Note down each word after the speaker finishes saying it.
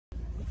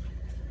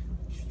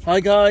Hi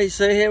guys,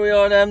 so here we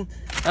are then.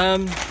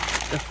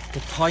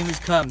 The time has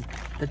come.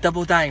 The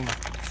double down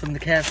from the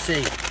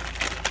KFC.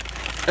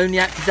 Only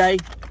out today.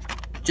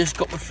 Just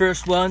got the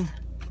first one.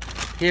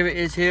 Here it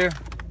is here.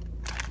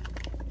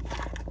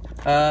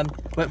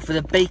 Went for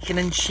the bacon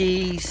and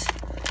cheese.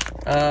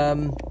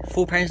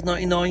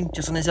 £4.99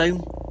 just on its own.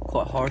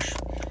 Quite harsh.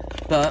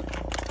 But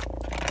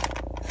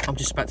I'm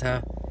just about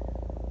to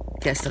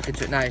get stuck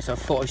into it now, so I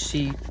thought I'd show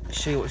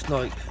you what it's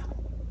like.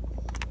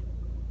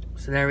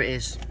 So there it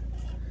is.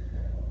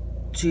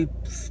 2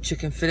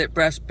 chicken fillet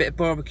breasts, bit of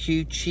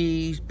barbecue,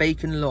 cheese,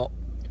 bacon, a lot.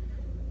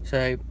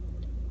 So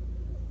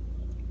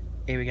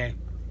here we go.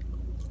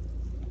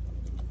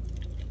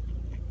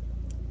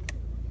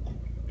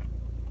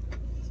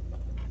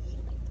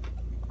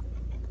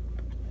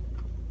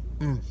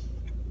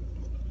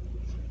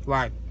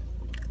 Wow.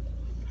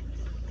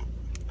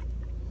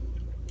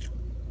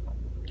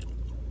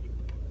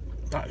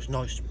 That is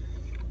nice.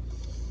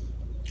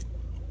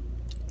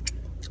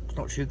 It's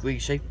not too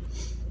greasy.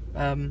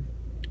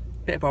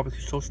 Bit of barbecue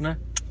sauce in there,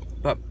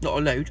 but not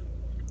a load,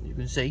 you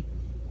can see.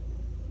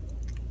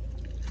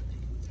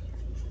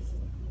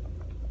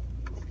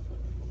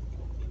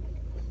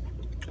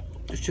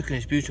 This chicken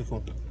is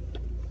beautiful.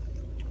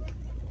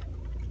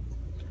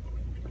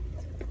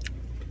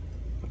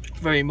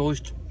 Very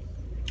moist,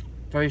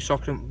 very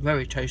succulent,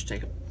 very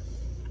tasty.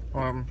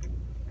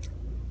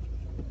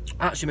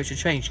 Actually makes a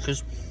change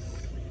because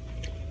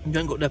you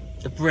haven't got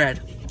the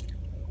bread.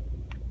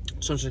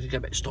 Sometimes it can get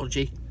a bit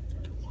stodgy,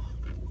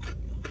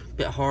 a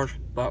bit hard,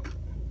 but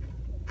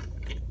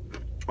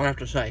I have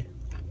to say,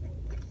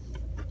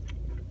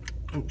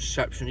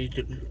 exceptionally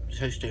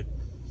tasty.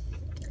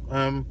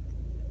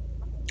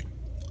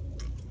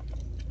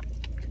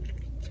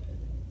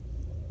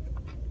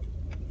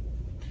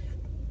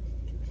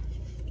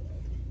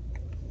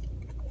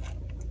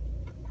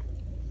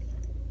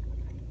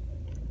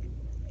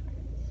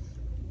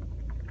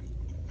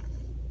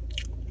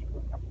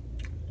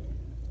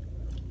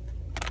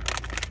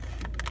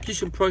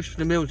 Decent price for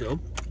the meal deal,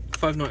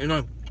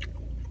 £5.99.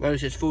 Well,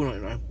 this is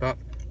 £4.99, but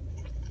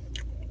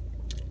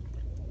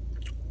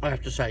I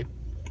have to say,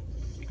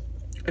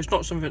 it's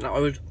not something that I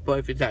would buy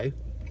every day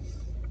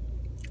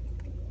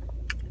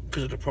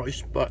because of the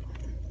price, but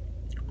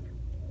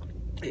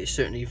it's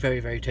certainly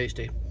very, very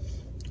tasty.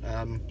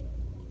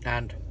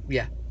 And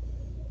yeah,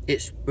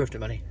 it's worth the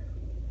money.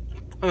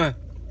 Alright,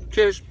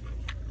 cheers.